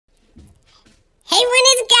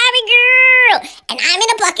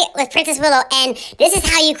with Princess Willow, and this is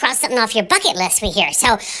how you cross something off your bucket list, we hear.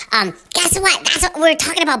 So, guess what? That's what we're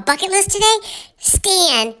talking about, bucket list today.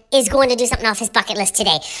 Stan is going to do something off his bucket list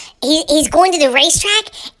today. He's going to the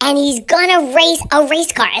racetrack, and he's gonna race a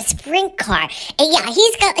race car, a sprint car. And yeah,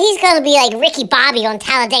 he's gonna be like Ricky Bobby on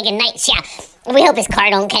Talladega Nights, yeah. We hope his car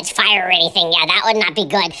don't catch fire or anything. Yeah, that would not be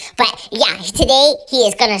good. But yeah, today he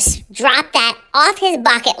is going to drop that off his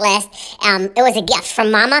bucket list. It was a gift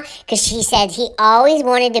from Mama because she said he always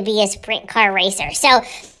wanted to be a sprint car racer. So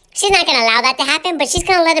she's not going to allow that to happen, but she's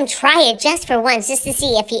going to let him try it just for once, just to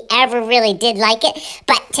see if he ever really did like it.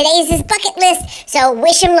 But today is his bucket list, so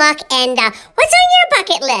wish him luck. And what's on your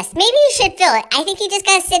bucket list? Maybe you should fill it. I think you just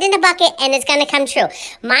got to sit in the bucket, and it's going to come true.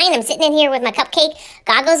 Mine, I'm sitting in here with my cupcake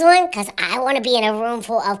goggles on because I want to be in a room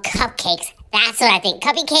full of cupcakes. That's what I think.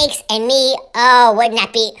 Cupcakes and me, oh, wouldn't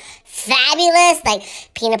that be fabulous? Like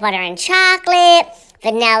peanut butter and chocolate,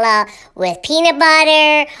 vanilla with peanut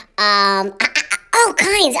butter, all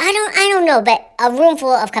kinds. I don't know, but a room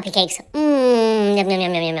full of cupcakes. Yum, yum,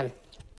 yum, yum, yum.